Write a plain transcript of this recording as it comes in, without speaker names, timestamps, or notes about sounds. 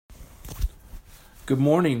Good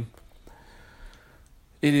morning.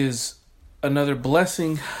 It is another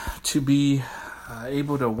blessing to be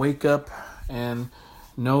able to wake up and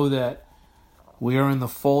know that we are in the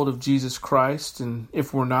fold of Jesus Christ. And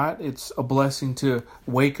if we're not, it's a blessing to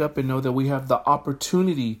wake up and know that we have the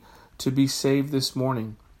opportunity to be saved this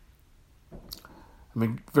morning.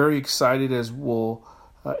 I'm very excited as we'll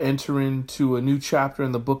enter into a new chapter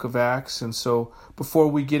in the book of Acts. And so before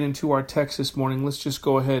we get into our text this morning, let's just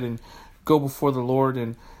go ahead and go before the Lord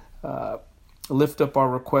and lift up our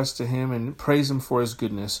request to Him and praise Him for His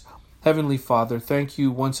goodness. Heavenly Father, thank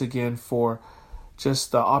you once again for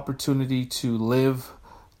just the opportunity to live,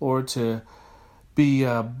 Lord, to be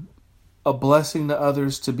a blessing to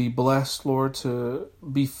others, to be blessed, Lord, to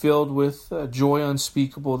be filled with joy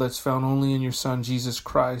unspeakable that's found only in your Son, Jesus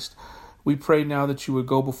Christ. We pray now that you would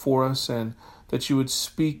go before us and that you would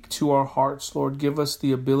speak to our hearts, Lord. Give us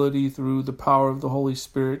the ability through the power of the Holy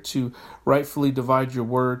Spirit to rightfully divide your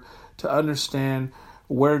word, to understand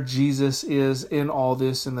where Jesus is in all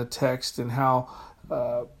this in the text and how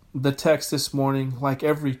the text this morning, like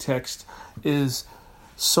every text, is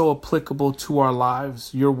so applicable to our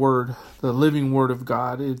lives. Your word, the living word of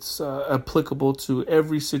God, it's applicable to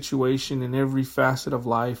every situation and every facet of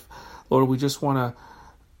life. Lord, we just want to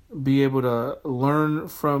be able to learn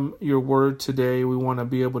from your word today. We want to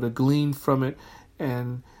be able to glean from it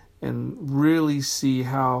and really see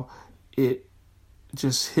how it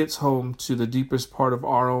just hits home to the deepest part of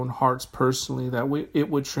our own hearts personally, that it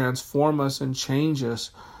would transform us and change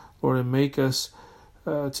us, Lord, and make us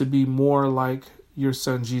to be more like your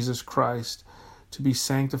Son, Jesus Christ, to be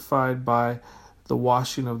sanctified by the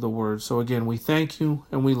washing of the word. So again, we thank you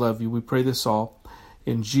and we love you. We pray this all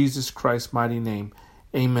in Jesus Christ's mighty name.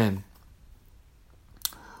 Amen.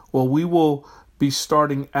 Well, we will be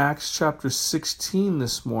starting Acts chapter 16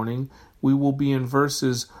 this morning. We will be in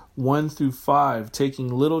verses 1 through 5, taking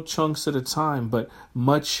little chunks at a time, but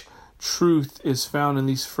much truth is found in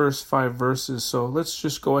these first 5 verses. So let's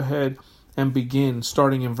just go ahead and begin,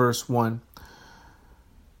 starting in verse 1.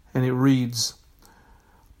 And it reads,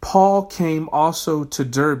 Paul came also to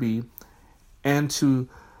Derbe and to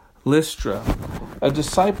Lystra. A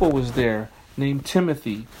disciple was there named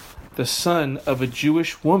Timothy, the son of a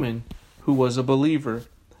Jewish woman who was a believer,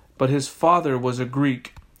 but his father was a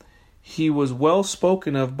Greek. He was well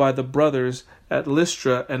spoken of by the brothers at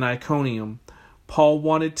Lystra and Iconium. Paul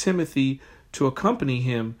wanted Timothy to accompany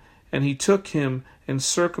him, and he took him and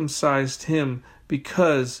circumcised him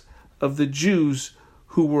because of the Jews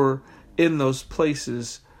who were in those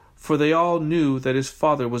places, for they all knew that his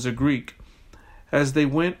father was a Greek. As they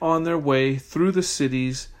went on their way through the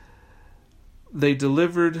cities, they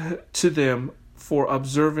delivered to them for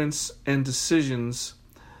observance and decisions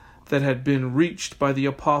that had been reached by the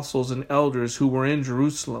apostles and elders who were in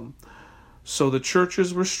Jerusalem. So the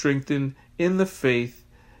churches were strengthened in the faith,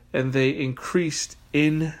 and they increased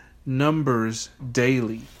in numbers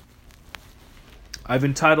daily. I've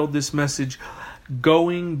entitled this message,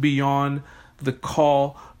 Going Beyond the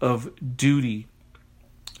Call of Duty.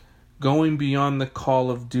 Going Beyond the Call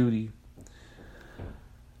of Duty.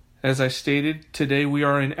 As I stated, today we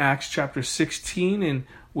are in Acts chapter 16, and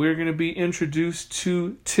we're going to be introduced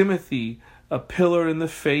to Timothy, a pillar in the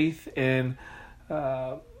faith and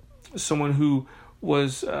someone who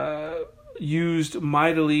was used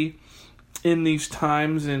mightily in these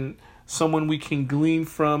times, and someone we can glean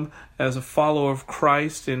from as a follower of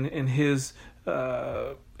Christ and his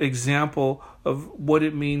example of what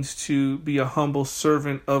it means to be a humble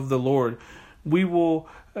servant of the Lord. We will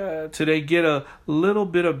today get a little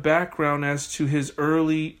bit of background as to his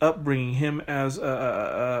early upbringing, him as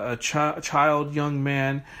a child, young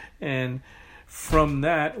man, and from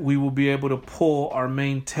that we will be able to pull our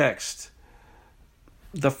main text.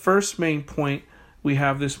 The first main point we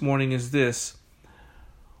have this morning is this: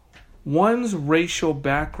 one's racial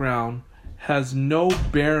background has no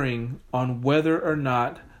bearing on whether or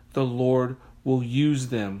not the Lord will use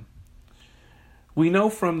them. We know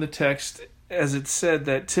from the text, as it said,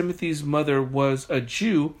 that Timothy's mother was a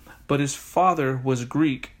Jew, but his father was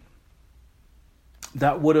Greek.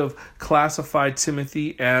 That would have classified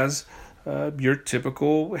Timothy as your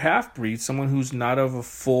typical half-breed, someone who's not of a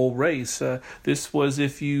full race. This was,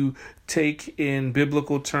 if you take in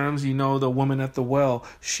biblical terms, the woman at the well.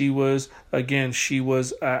 She was again, she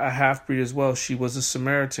was a half-breed as well. She was a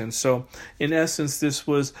Samaritan. So in essence, this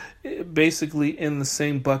was basically in the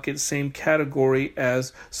same bucket, same category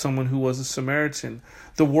as someone who was a Samaritan.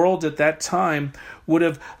 The world at that time would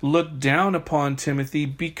have looked down upon Timothy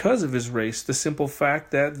because of his race. The simple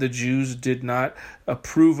fact that the Jews did not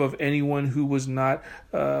approve of anyone who was not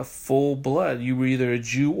full blood. You were either a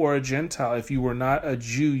Jew or a Gentile. If you were not a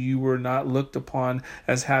Jew, you were not looked upon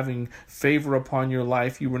as having favor upon your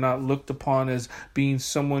life. You were not looked upon as being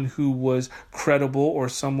someone who was credible, or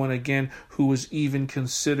someone, again, who was even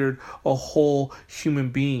considered a whole human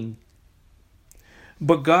being.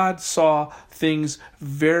 But God saw things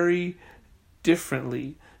very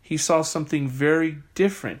differently. He saw something very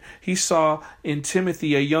different. He saw in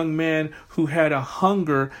Timothy a young man who had a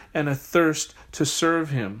hunger and a thirst to serve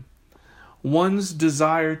him. One's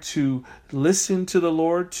desire to listen to the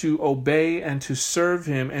Lord, to obey and to serve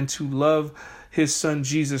him, and to love his son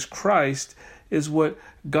Jesus Christ is what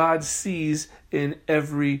God sees in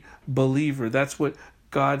every believer. That's what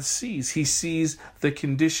God sees. He sees the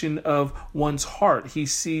condition of one's heart. He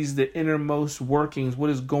sees the innermost workings, what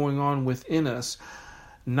is going on within us,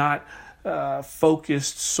 not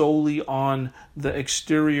focused solely on the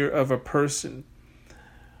exterior of a person.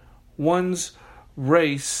 One's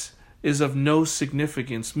race is of no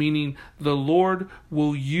significance, meaning the Lord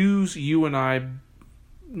will use you and I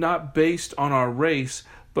not based on our race,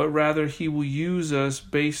 but rather He will use us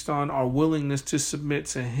based on our willingness to submit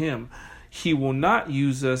to Him. He will not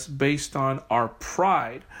use us based on our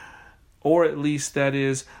pride, or at least that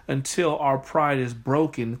is until our pride is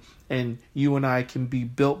broken and you and I can be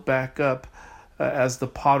built back up as the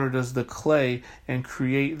potter does the clay and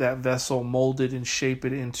create that vessel, mold it and shape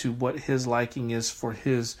it into what His liking is for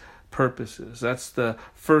His purposes. That's the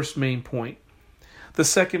first main point. The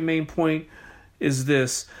second main point is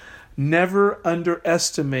this: never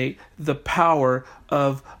underestimate the power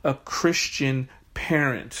of a Christian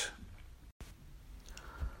parent.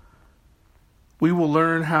 We will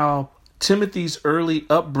learn how Timothy's early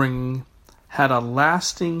upbringing had a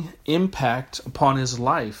lasting impact upon his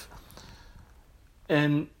life.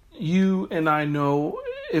 And you and I know,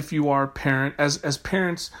 if you are a parent, as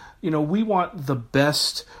parents, we want the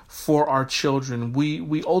best for our children.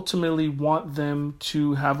 We ultimately want them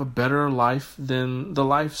to have a better life than the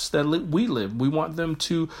lives that we live. We want them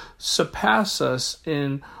to surpass us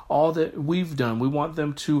in all that we've done. We want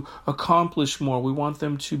them to accomplish more. We want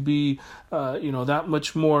them to be, that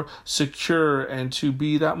much more secure and to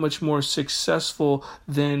be that much more successful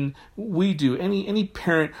than we do. Any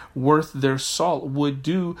parent worth their salt would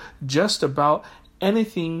do just about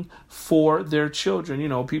anything for their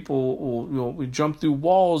children. People will jump through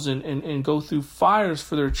walls and go through fires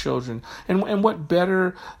for their children. And what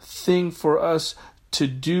better thing for us to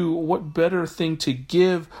do, what better thing to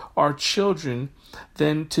give our children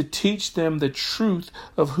than to teach them the truth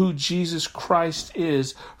of who Jesus Christ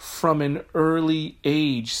is from an early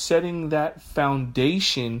age, setting that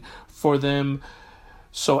foundation for them.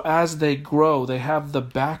 So as they grow, they have the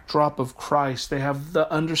backdrop of Christ. They have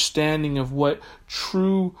the understanding of what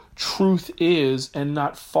true truth is and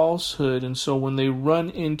not falsehood. And so when they run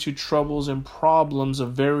into troubles and problems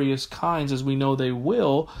of various kinds, as we know they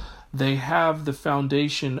will, they have the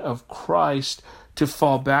foundation of Christ to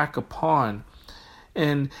fall back upon.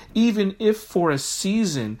 And even if for a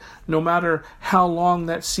season, no matter how long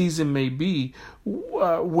that season may be,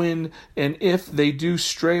 when and if they do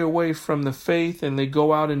stray away from the faith and they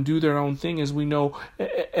go out and do their own thing, as we know,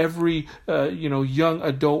 every young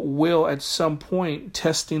adult will at some point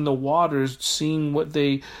testing the waters, seeing what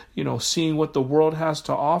the world has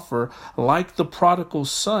to offer, like the prodigal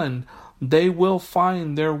son, they will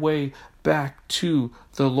find their way back to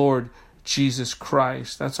the Lord Jesus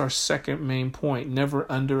Christ. That's our second main point. Never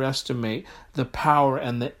underestimate the power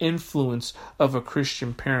and the influence of a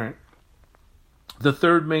Christian parent. The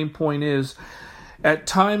third main point is, at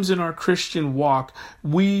times in our Christian walk,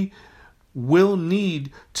 we will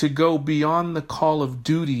need to go beyond the call of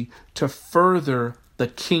duty to further the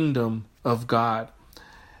kingdom of God.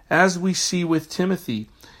 As we see with Timothy,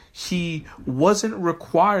 he wasn't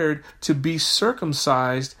required to be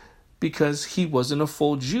circumcised because he wasn't a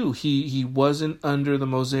full Jew. He wasn't under the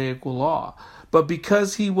Mosaic law. But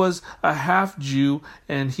because he was a half Jew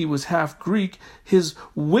and he was half Greek, his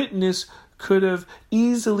witness could have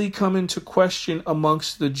easily come into question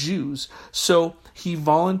amongst the Jews. So he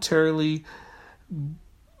voluntarily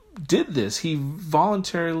did this. He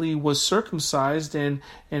voluntarily was circumcised, and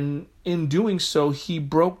in doing so, he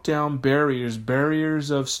broke down barriers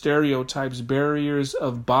of stereotypes, barriers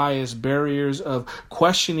of bias, barriers of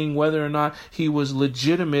questioning whether or not he was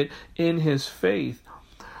legitimate in his faith.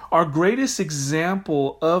 Our greatest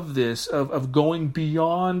example of this, of going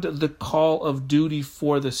beyond the call of duty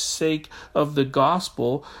for the sake of the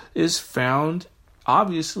gospel, is found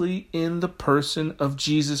obviously in the person of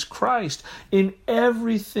Jesus Christ. In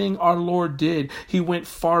everything our Lord did, he went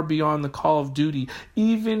far beyond the call of duty.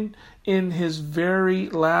 Even in his very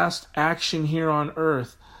last action here on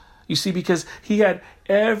earth. You see, because he had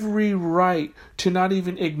every right to not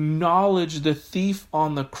even acknowledge the thief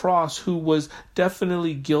on the cross, who was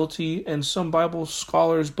definitely guilty, and some Bible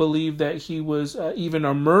scholars believe that he was even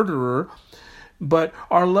a murderer. But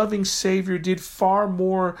our loving Savior did far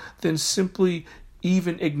more than simply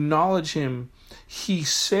even acknowledge him. He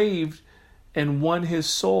saved and won his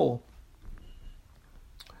soul.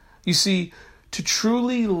 You see, to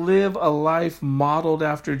truly live a life modeled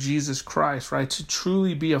after Jesus Christ, right? To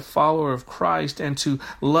truly be a follower of Christ and to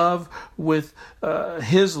love with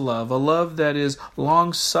his love, a love that is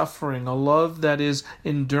long-suffering, a love that is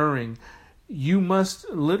enduring. You must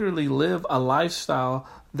literally live a lifestyle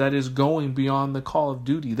that is going beyond the call of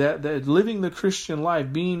duty. That living the Christian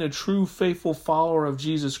life, being a true faithful follower of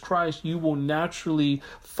Jesus Christ, you will naturally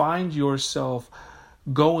find yourself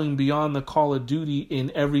going beyond the call of duty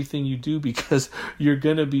in everything you do, because you're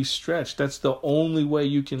going to be stretched. That's the only way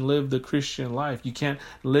you can live the Christian life. You can't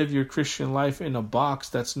live your Christian life in a box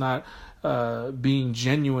that's not being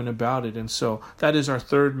genuine about it. And so that is our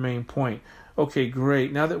third main point. Okay,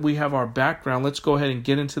 great. Now that we have our background, let's go ahead and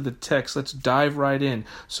get into the text. Let's dive right in.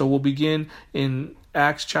 So we'll begin in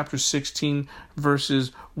Acts chapter 16,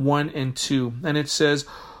 verses 1 and 2. And it says,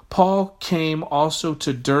 Paul came also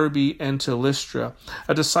to Derbe and to Lystra.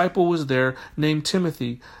 A disciple was there named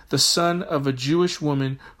Timothy, the son of a Jewish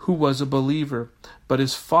woman who was a believer, but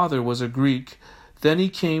his father was a Greek. Then he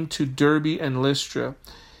came to Derbe and Lystra.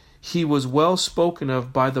 He was well spoken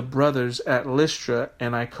of by the brothers at Lystra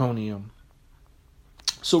and Iconium.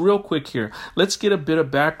 So real quick here, let's get a bit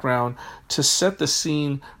of background to set the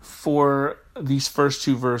scene for these first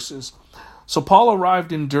two verses. So Paul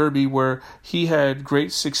arrived in Derbe, where he had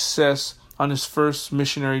great success on his first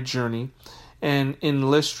missionary journey. And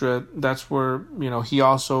in Lystra, that's where, he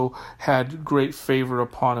also had great favor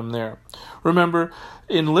upon him there. Remember,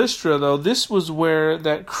 in Lystra, though, this was where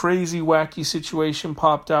that crazy, wacky situation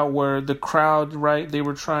popped out, where the crowd, right, they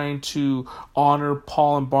were trying to honor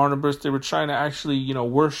Paul and Barnabas. They were trying to actually,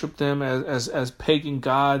 worship them as pagan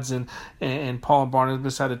gods. And Paul and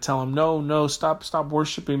Barnabas had to tell them, no, stop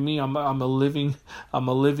worshiping me. I'm a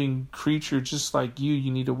living creature just like you.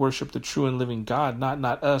 You need to worship the true and living God,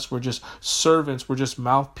 not us. We're just servants. We're just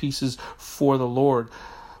mouthpieces for the Lord.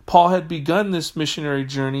 Paul had begun this missionary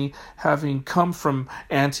journey having come from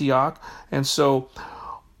Antioch, and so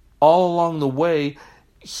all along the way,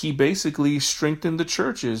 he basically strengthened the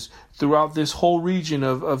churches throughout this whole region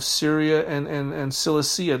of Syria and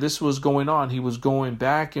Cilicia. This was going on. He was going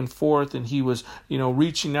back and forth, and he was,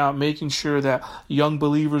 reaching out, making sure that young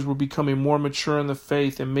believers were becoming more mature in the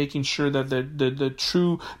faith, and making sure that the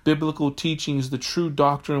true biblical teachings, the true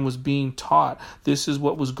doctrine was being taught. This is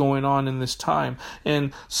what was going on in this time.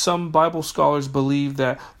 And some Bible scholars believe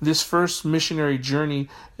that this first missionary journey,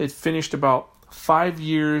 it finished about 5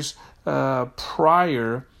 years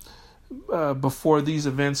prior, before these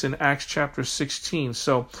events in Acts chapter 16.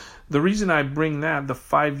 So the reason I bring that, the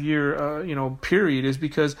 5-year period, is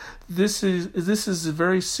because this is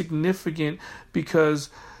very significant, because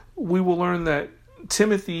we will learn that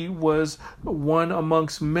Timothy was one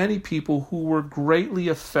amongst many people who were greatly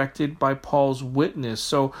affected by Paul's witness.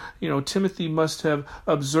 So, Timothy must have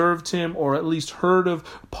observed him, or at least heard of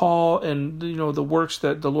Paul and, the works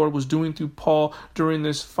that the Lord was doing through Paul during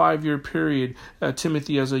this 5-year period.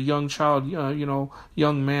 Timothy as a young child,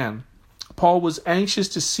 young man. Paul was anxious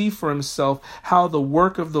to see for himself how the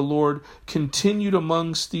work of the Lord continued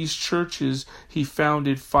amongst these churches he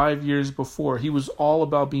founded 5 years before. He was all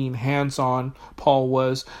about being hands-on. Paul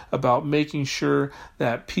was about making sure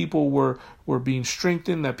that people were being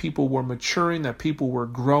strengthened, that people were maturing, that people were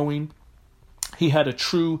growing. He had a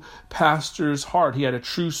true pastor's heart. He had a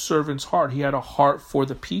true servant's heart. He had a heart for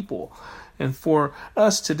the people. And for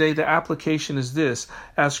us today, the application is this.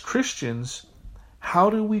 As Christians, how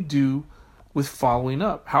do we do with following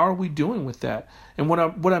up? How are we doing with that? And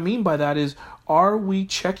what I mean by that is, are we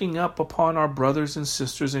checking up upon our brothers and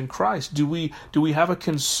sisters in Christ? Do we have a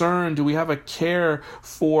concern? Do we have a care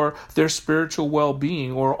for their spiritual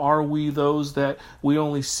well-being? Or are we those that we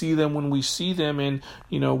only see them when we see them, and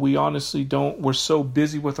we honestly don't, we're so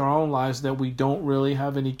busy with our own lives that we don't really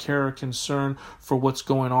have any care or concern for what's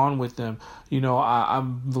going on with them?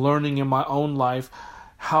 I'm learning in my own life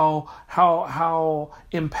how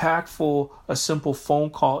impactful a simple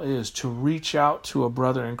phone call is, to reach out to a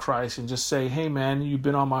brother in Christ and just say, hey man, you've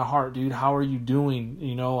been on my heart, dude. How are you doing?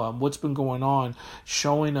 What's been going on?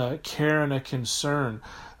 Showing a care and a concern.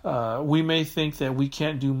 We may think that we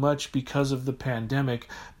can't do much because of the pandemic,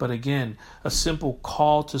 but again, a simple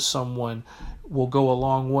call to someone will go a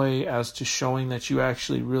long way as to showing that you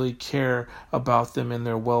actually really care about them and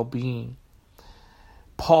their well-being.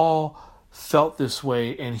 Paul felt this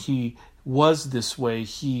way, and he was this way.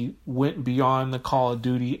 He went beyond the call of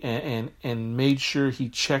duty and made sure he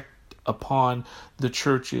checked upon the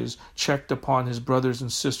churches, checked upon his brothers and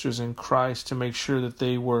sisters in Christ to make sure that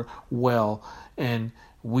they were well, and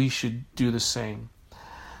we should do the same.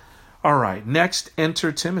 All right, next,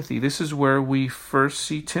 enter Timothy. This is where we first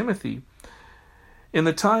see Timothy. In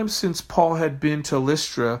the time since Paul had been to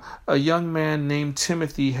Lystra, a young man named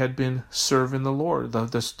Timothy had been serving the Lord.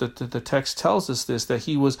 The text tells us this, that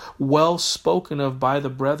he was well spoken of by the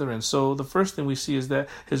brethren. So the first thing we see is that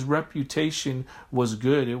his reputation was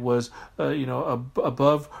good. It was,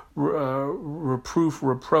 above reproof,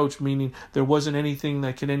 reproach, meaning there wasn't anything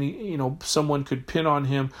that someone could pin on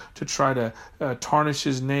him to try to tarnish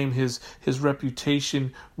his name. His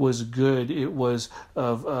reputation was good. It was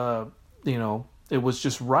of, it was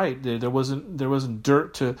just right. There wasn't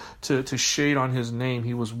dirt to shade on his name.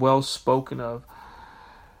 He was well spoken of.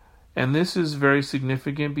 And this is very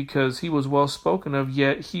significant because he was well spoken of,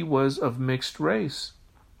 yet he was of mixed race.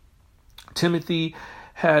 Timothy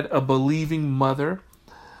had a believing mother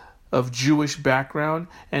of Jewish background,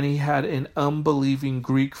 and he had an unbelieving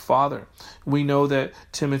Greek father. We know that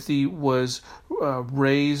Timothy was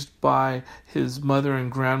raised by his mother and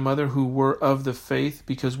grandmother who were of the faith,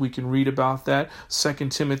 because we can read about that. 2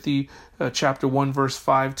 Timothy chapter 1 verse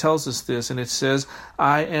 5 tells us this, and it says,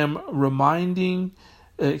 I am reminded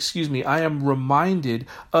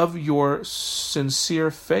of your sincere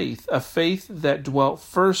faith, a faith that dwelt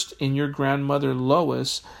first in your grandmother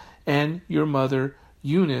Lois and your mother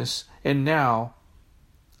Eunice, and now,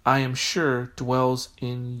 I am sure, dwells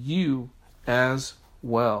in you as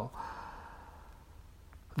well.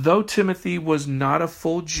 Though Timothy was not a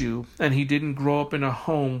full Jew, and he didn't grow up in a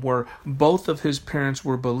home where both of his parents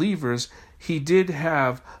were believers, he did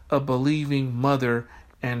have a believing mother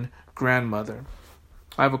and grandmother.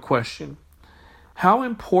 I have a question. How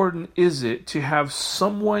important is it to have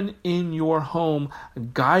someone in your home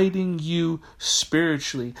guiding you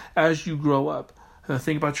spiritually as you grow up?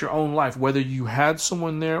 Think about your own life, whether you had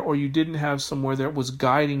someone there or you didn't have somewhere that was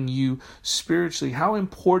guiding you spiritually. How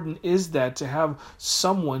important is that to have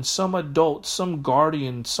someone, some adult, some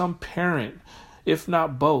guardian, some parent, if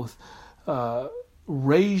not both,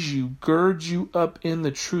 raise you, gird you up in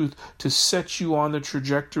the truth to set you on the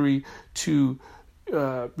trajectory to,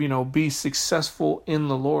 be successful in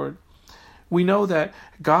the Lord? We know that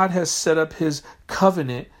God has set up his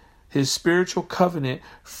covenant, his spiritual covenant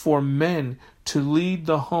for men to lead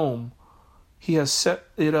the home. He has set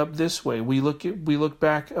it up this way. We look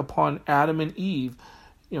back upon Adam and Eve.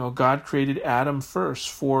 God created Adam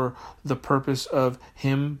first for the purpose of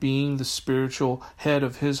him being the spiritual head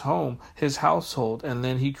of his home, his household, and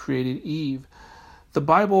then he created Eve. The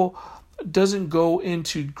Bible doesn't go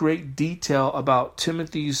into great detail about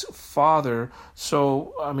Timothy's father,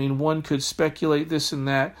 so one could speculate this and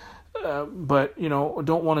that, but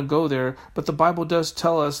don't want to go there. But the Bible does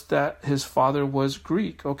tell us that his father was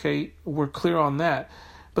Greek. Okay, we're clear on that.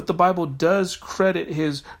 But the Bible does credit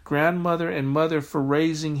his grandmother and mother for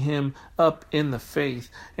raising him up in the faith,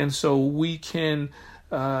 and so we can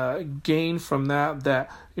gain from that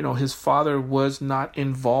his father was not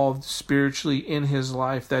involved spiritually in his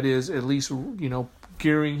life. That is, at least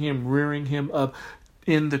rearing him up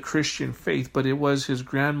in the Christian faith, but it was his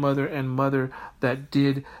grandmother and mother that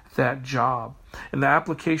did that job. And the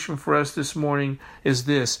application for us this morning is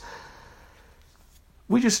this: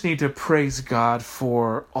 we just need to praise God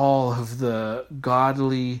for all of the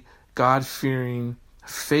godly, God-fearing,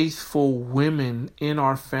 faithful women in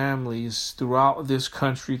our families throughout this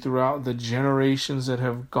country, throughout the generations that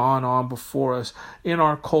have gone on before us. In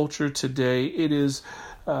our culture today, it is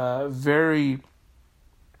very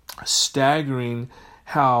staggering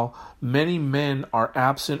how many men are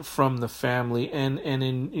absent from the family, and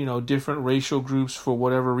in different racial groups, for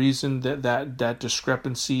whatever reason, that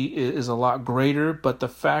discrepancy is a lot greater. But the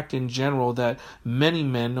fact in general that many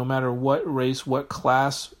men, no matter what race, what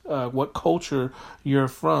class, what culture you're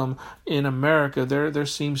from in America, there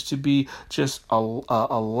seems to be just a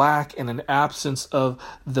lack and an absence of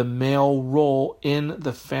the male role in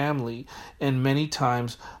the family. And many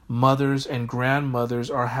times mothers and grandmothers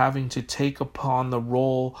are having to take upon the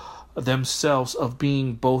role themselves of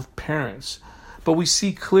being both parents. But we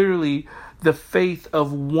see clearly the faith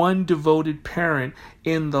of one devoted parent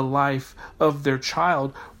in the life of their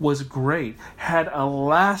child was great, had a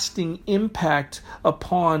lasting impact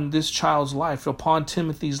upon this child's life, upon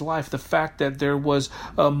Timothy's life. The fact that there was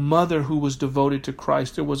a mother who was devoted to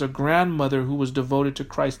Christ, there was a grandmother who was devoted to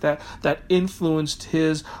Christ, that influenced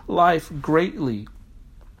his life greatly.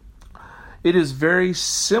 It is very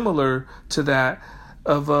similar to that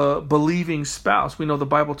of a believing spouse. We know the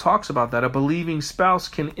Bible talks about that. A believing spouse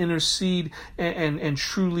can intercede and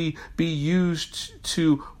truly be used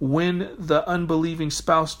to win the unbelieving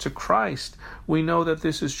spouse to Christ. We know that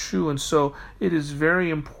this is true, and so it is very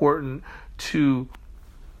important to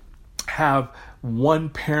have one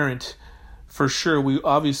parent. For sure, we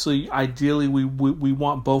obviously, ideally, we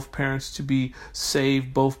want both parents to be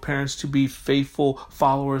saved, both parents to be faithful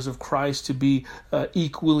followers of Christ, to be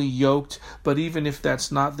equally yoked. But even if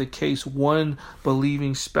that's not the case, one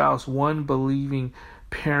believing spouse, one believing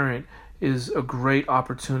parent is a great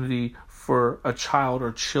opportunity for a child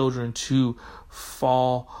or children to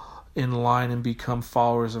fall in line and become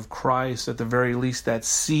followers of Christ. At the very least, that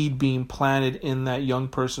seed being planted in that young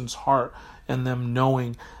person's heart and them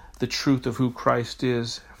knowing the truth of who Christ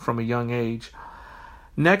is from a young age.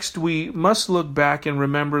 Next, we must look back and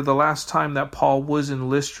remember the last time that Paul was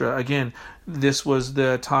in Lystra. Again, this was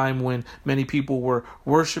the time when many people were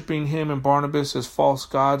worshiping him and Barnabas as false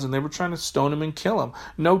gods, and they were trying to stone him and kill him.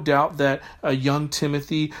 No doubt that a young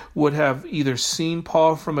Timothy would have either seen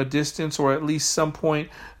Paul from a distance or at least some point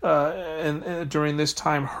during this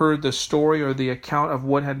time heard the story or the account of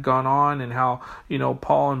what had gone on and how,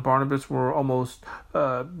 Paul and Barnabas were almost,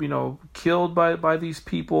 killed by these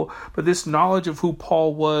people. But this knowledge of who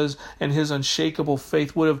Paul was and his unshakable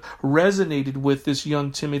faith would have resonated with this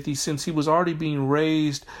young Timothy, since he was already being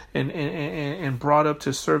raised and brought up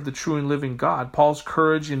to serve the true and living God. Paul's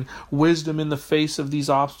courage and wisdom in the face of these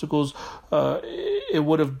obstacles, it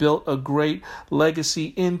would have built a great legacy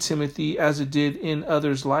in Timothy as it did in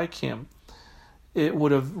others like him. It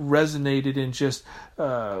would have resonated and just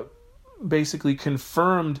basically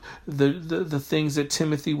confirmed the things that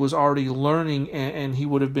Timothy was already learning, and he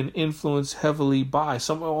would have been influenced heavily by.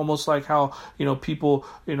 Some almost like how people,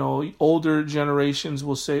 older generations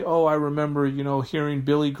will say, "Oh, I remember hearing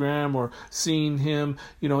Billy Graham or seeing him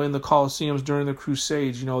in the Colosseums during the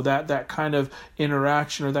Crusades." That kind of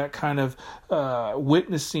interaction or that kind of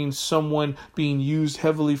witnessing someone being used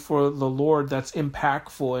heavily for the Lord, that's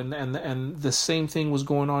impactful, and the same thing was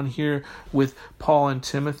going on here with Paul and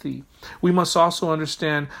Timothy. We must also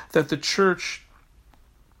understand that the church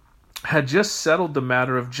had just settled the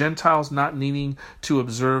matter of Gentiles not needing to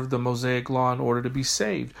observe the Mosaic law in order to be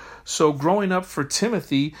saved. So growing up for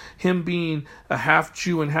Timothy, him being a half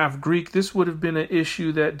Jew and half Greek, this would have been an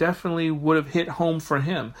issue that definitely would have hit home for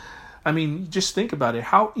him. I mean, just think about it.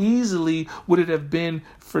 How easily would it have been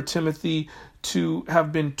for Timothy to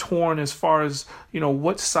have been torn as far as,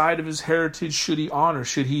 what side of his heritage should he honor?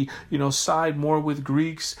 Should he, side more with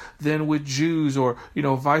Greeks than with Jews, or,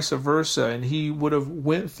 vice versa? And he would have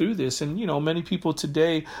went through this. And, many people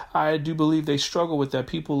today, I do believe they struggle with that.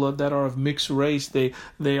 People that are of mixed race, they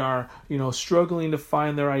are, struggling to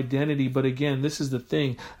find their identity. But again, this is the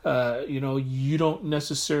thing, you don't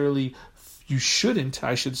necessarily You shouldn't,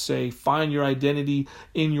 I should say, find your identity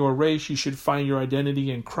in your race. You should find your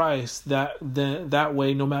identity in Christ. That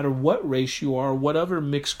way, no matter what race you are, whatever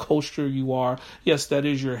mixed culture you are, yes, that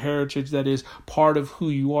is your heritage. That is part of who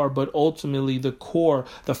you are. But ultimately, the core,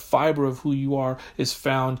 the fiber of who you are is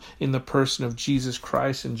found in the person of Jesus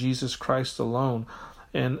Christ and Jesus Christ alone.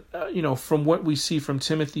 And, from what we see from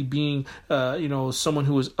Timothy being, someone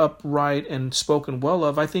who was upright and spoken well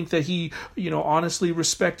of, I think that he, honestly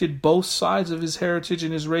respected both sides of his heritage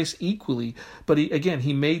and his race equally. But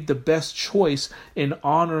he made the best choice in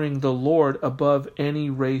honoring the Lord above any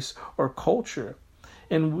race or culture.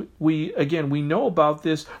 And we know about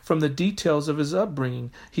this from the details of his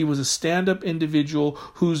upbringing. He was a stand-up individual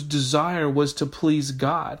whose desire was to please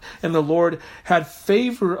God. And the Lord had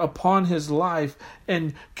favor upon his life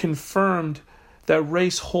and confirmed that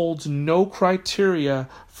race holds no criteria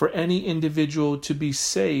for any individual to be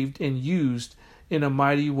saved and used in a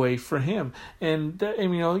mighty way for him. And that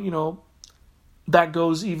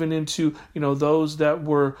goes even into, those that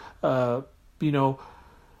were,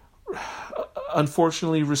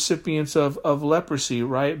 unfortunately recipients of leprosy,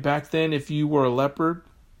 right? Back then, if you were a leper,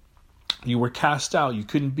 you were cast out. You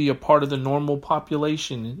couldn't be a part of the normal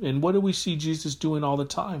population. And what do we see Jesus doing all the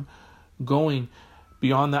time? Going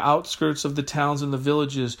beyond the outskirts of the towns and the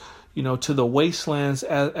villages, to the wastelands,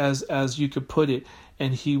 as you could put it,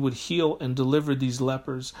 and he would heal and deliver these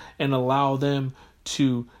lepers and allow them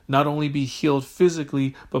to not only be healed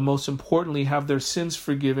physically, but most importantly, have their sins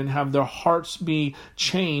forgiven, have their hearts be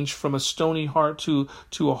changed from a stony heart to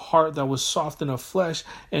a heart that was soft and of flesh,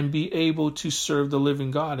 and be able to serve the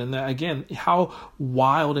living God. And that, again, how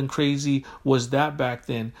wild and crazy was that back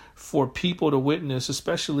then for people to witness,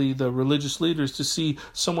 especially the religious leaders, to see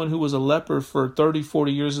someone who was a leper for 30,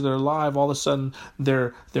 40 years of their life, all of a sudden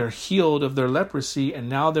they're healed of their leprosy, and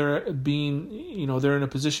now they're they're in a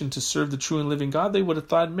position to serve the true and living God. They would have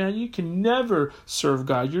thought, man, you can never serve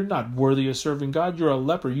God. You're not worthy of serving God. You're a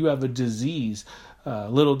leper. You have a disease.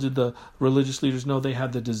 Little did the religious leaders know they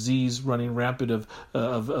had the disease running rampant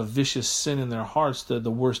of vicious sin in their hearts,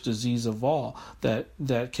 the worst disease of all, that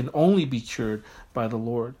can only be cured by the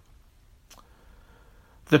Lord.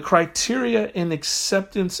 The criteria in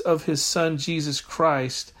acceptance of his son Jesus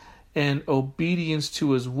Christ and obedience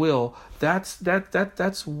to his will, that's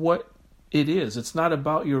what it is. It's not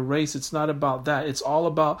about your race. It's not about that. It's all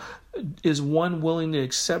about, is one willing to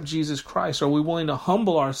accept Jesus Christ? Are we willing to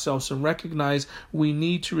humble ourselves and recognize we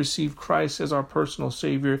need to receive Christ as our personal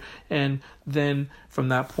Savior? And then from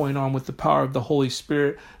that point on, with the power of the Holy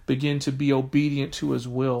Spirit, begin to be obedient to his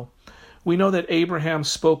will. We know that Abraham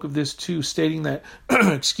spoke of this too, stating that,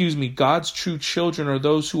 God's true children are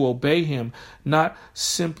those who obey him, not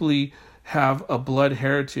simply have a blood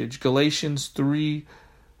heritage. Galatians 3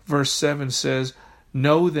 Verse 7 says,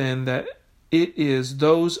 "Know then that it is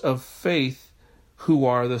those of faith who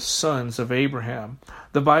are the sons of Abraham."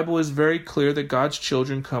 The Bible is very clear that God's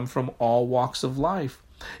children come from all walks of life.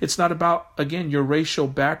 It's not about, again, your racial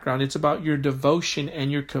background. It's about your devotion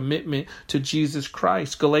and your commitment to Jesus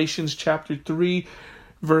Christ. Galatians chapter 3,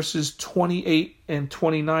 verses 28 and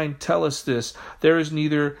 29 tell us this. "There is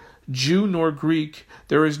neither Jew nor Greek.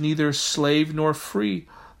 There is neither slave nor free.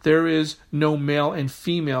 There is no male and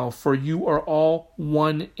female, for you are all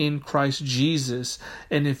one in Christ Jesus.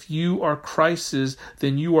 And if you are Christ's,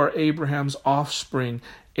 then you are Abraham's offspring,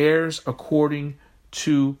 heirs according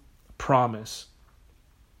to promise."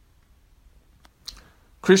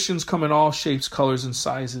 Christians come in all shapes, colors, and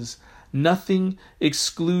sizes. Nothing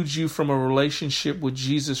excludes you from a relationship with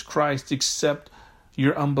Jesus Christ except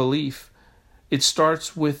your unbelief. It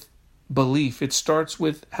starts with belief. It starts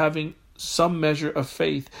with having some measure of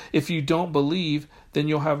faith. If you don't believe, then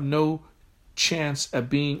you'll have no chance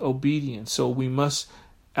at being obedient. So we must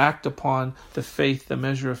act upon the faith, the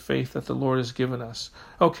measure of faith that the Lord has given us.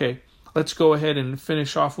 Okay, let's go ahead and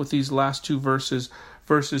finish off with these last two verses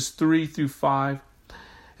 3 through 5.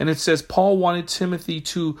 And it says, "Paul wanted Timothy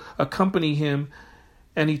to accompany him,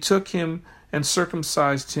 and he took him and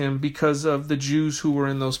circumcised him because of the Jews who were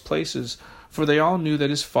in those places, for they all knew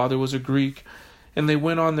that his father was a Greek. And they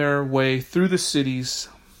went on their way through the cities.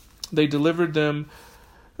 They delivered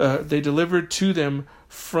to them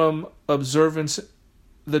from observance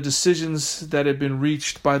the decisions that had been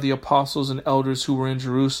reached by the apostles and elders who were in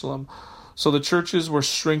Jerusalem. So the churches were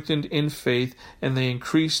strengthened in faith, and they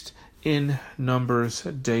increased in numbers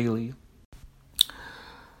daily."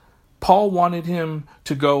 Paul wanted him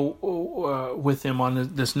to go with him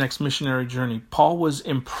on this next missionary journey. Paul was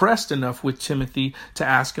impressed enough with Timothy to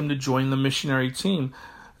ask him to join the missionary team.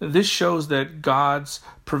 This shows that God's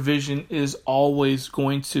provision is always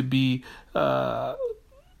going to be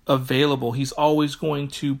available. He's always going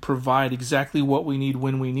to provide exactly what we need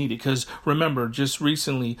when we need it. Because remember, just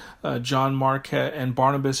recently, John Mark and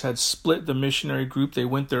Barnabas had split the missionary group. They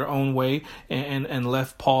went their own way and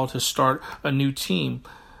left Paul to start a new team.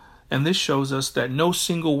 And this shows us that no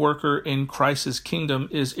single worker in Christ's kingdom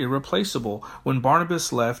is irreplaceable. When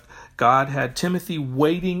Barnabas left, God had Timothy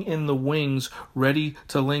waiting in the wings, ready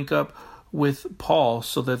to link up with Paul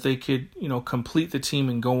so that they could, complete the team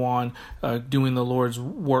and go on doing the Lord's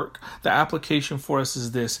work. The application for us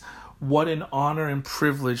is this: what an honor and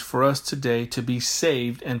privilege for us today to be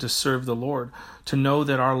saved and to serve the Lord, to know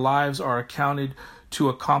that our lives are accounted to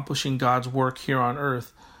accomplishing God's work here on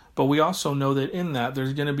earth. But we also know that in that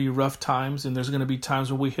there's going to be rough times, and there's going to be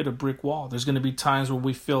times where we hit a brick wall. There's going to be times where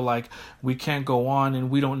we feel like we can't go on and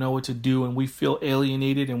we don't know what to do, and we feel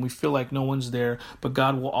alienated and we feel like no one's there. But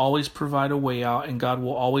God will always provide a way out, and God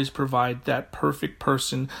will always provide that perfect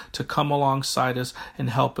person to come alongside us and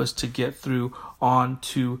help us to get through on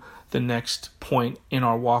to the next point in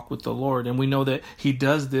our walk with the Lord. And we know that He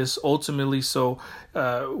does this ultimately so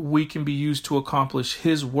we can be used to accomplish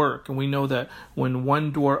His work. And we know that when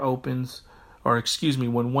one door when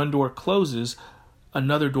one door closes,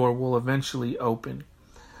 another door will eventually open.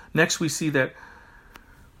 Next, we see that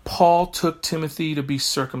Paul took Timothy to be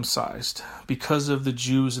circumcised because of the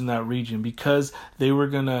Jews in that region, because they were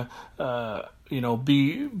going to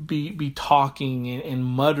be talking and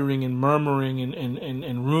muttering and murmuring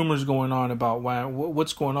and rumors going on about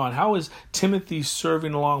what's going on. How is Timothy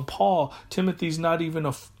serving along Paul? Timothy's not even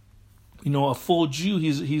a full Jew.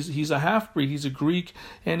 He's a half-breed. He's a Greek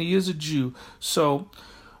and he is a Jew. So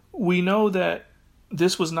we know that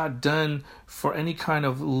this was not done for any kind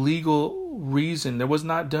of legal reason. It was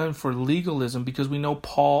not done for legalism, because we know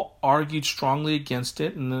Paul argued strongly against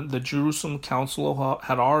it, and the Jerusalem Council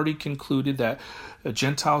had already concluded that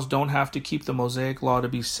Gentiles don't have to keep the Mosaic law to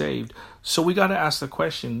be saved. So we got to ask the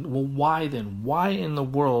question, well, why then? Why in the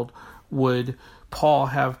world would Paul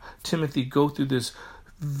have Timothy go through this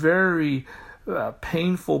very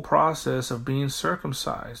painful process of being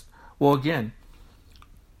circumcised? Well, again,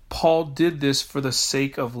 Paul did this for the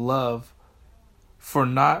sake of love, for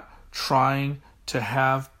not trying to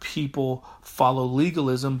have people follow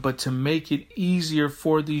legalism, but to make it easier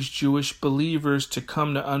for these Jewish believers to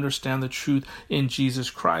come to understand the truth in Jesus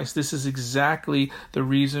Christ. This is exactly the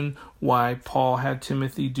reason why Paul had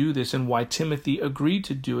Timothy do this, and why Timothy agreed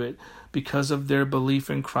to do it, because of their belief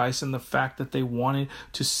in Christ and the fact that they wanted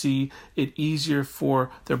to see it easier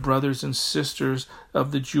for their brothers and sisters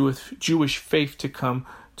of the Jewish faith to come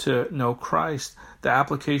to know Christ. The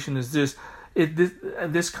application is this.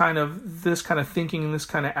 This kind of thinking and this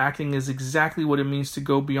kind of acting is exactly what it means to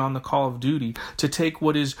go beyond the call of duty, to take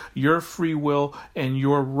what is your free will and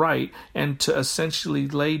your right, and to essentially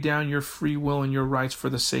lay down your free will and your rights for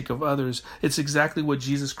the sake of others. It's exactly what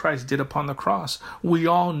Jesus Christ did upon the cross. We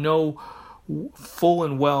all know full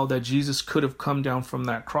and well that Jesus could have come down from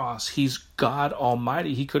that cross. He's God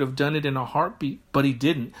Almighty. He could have done it in a heartbeat, but he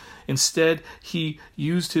didn't. Instead, he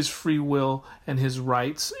used his free will and his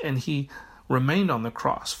rights, and he remained on the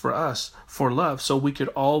cross for us, for love, so we could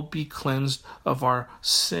all be cleansed of our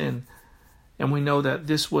sin. And we know that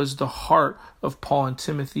this was the heart of Paul and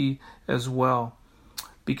Timothy as well,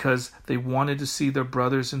 because they wanted to see their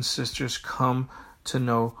brothers and sisters come to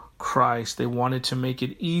know Christ. They wanted to make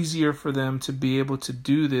it easier for them to be able to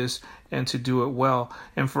do this and to do it well.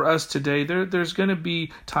 And for us today, there's going to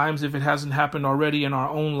be times, if it hasn't happened already in our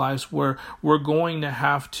own lives, where we're going to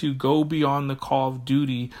have to go beyond the call of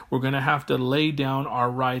duty. We're going to have to lay down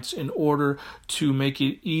our rights in order to make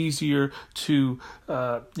it easier to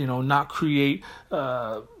not create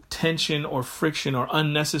tension or friction, or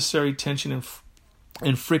unnecessary tension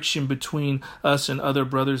and friction between us and other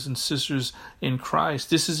brothers and sisters in Christ.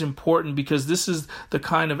 This is important because this is the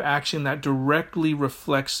kind of action that directly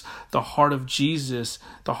reflects the heart of Jesus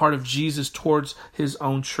towards his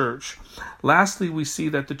own church. Lastly, we see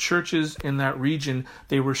that the churches in that region,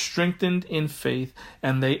 they were strengthened in faith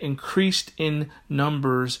and they increased in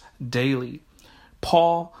numbers daily.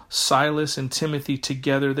 Paul, Silas, and Timothy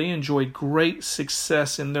together, they enjoyed great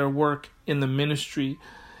success in their work in the ministry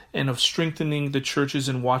and of strengthening the churches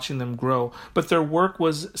and watching them grow. But their work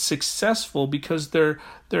was successful because their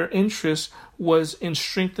interest was in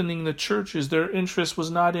strengthening the churches. Their interest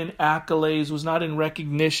was not in accolades, was not in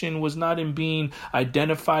recognition, was not in being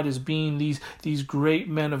identified as being these great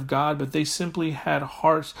men of God, but they simply had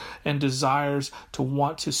hearts and desires to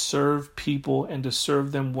want to serve people and to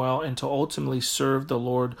serve them well and to ultimately serve the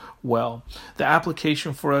Lord well. The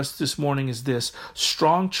application for us this morning is this: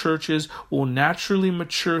 strong churches will naturally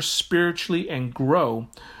mature spiritually and grow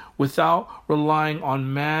without relying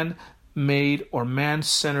on man-made or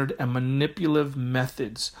man-centered and manipulative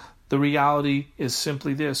methods. The reality is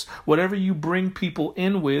simply this: whatever you bring people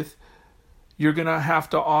in with, you're going to have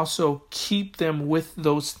to also keep them with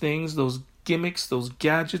those things, those gimmicks, those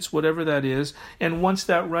gadgets, whatever that is. And once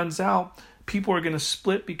that runs out, people are going to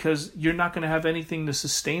split because you're not going to have anything to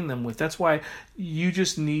sustain them with. That's why you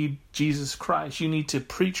just need Jesus Christ. You need to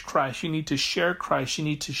preach Christ. You need to share Christ. You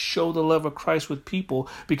need to show the love of Christ with people,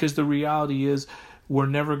 because the reality is we're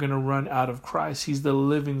never going to run out of Christ. He's the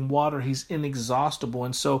living water. He's inexhaustible.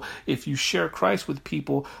 And so if you share Christ with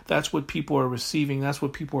people, that's what people are receiving. That's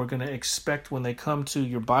what people are going to expect when they come to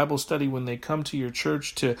your Bible study, when they come to your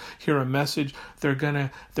church to hear a message. They're going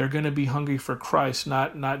to be hungry for Christ,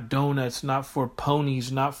 not donuts, not for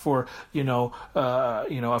ponies, not for,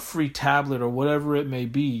 a free tablet or whatever it may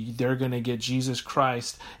be. They're going to get Jesus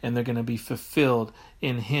Christ, and they're going to be fulfilled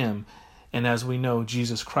in him. And as we know,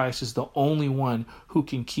 Jesus Christ is the only one who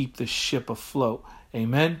can keep the ship afloat.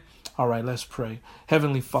 Amen. All right, let's pray.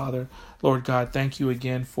 Heavenly Father, Lord God, thank you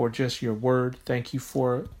again for just your word. Thank you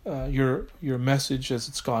for your message as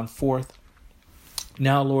it's gone forth.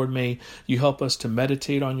 Now, Lord, may you help us to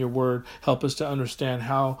meditate on your word. Help us to understand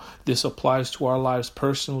how this applies to our lives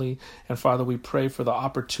personally. And Father, we pray for the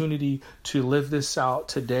opportunity to live this out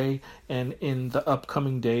today and in the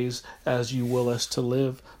upcoming days as you will us to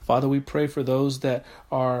live. Father, we pray for those that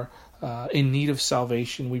are in need of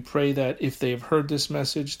salvation. We pray that if they have heard this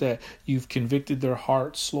message, that you've convicted their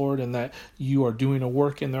hearts, Lord, and that you are doing a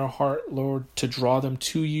work in their heart, Lord, to draw them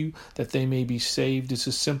to you, that they may be saved. It's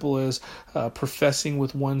as simple as professing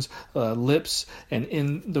with one's lips and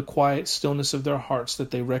in the quiet stillness of their hearts that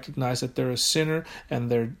they recognize that they're a sinner and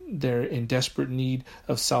they're in desperate need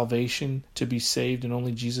of salvation to be saved, and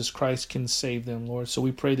only Jesus Christ can save them, Lord. So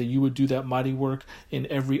we pray that you would do that mighty work in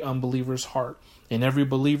every unbeliever's heart. In every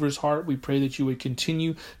believer's heart, we pray that you would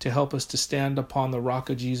continue to help us to stand upon the rock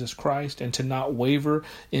of Jesus Christ and to not waver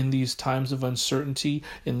in these times of uncertainty,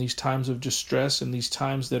 in these times of distress, in these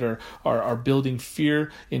times that are building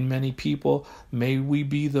fear in many people. May we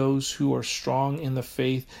be those who are strong in the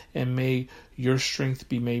faith, and may your strength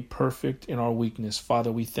be made perfect in our weakness.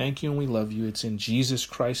 Father, we thank you and we love you. It's in Jesus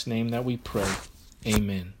Christ's name that we pray.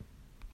 Amen.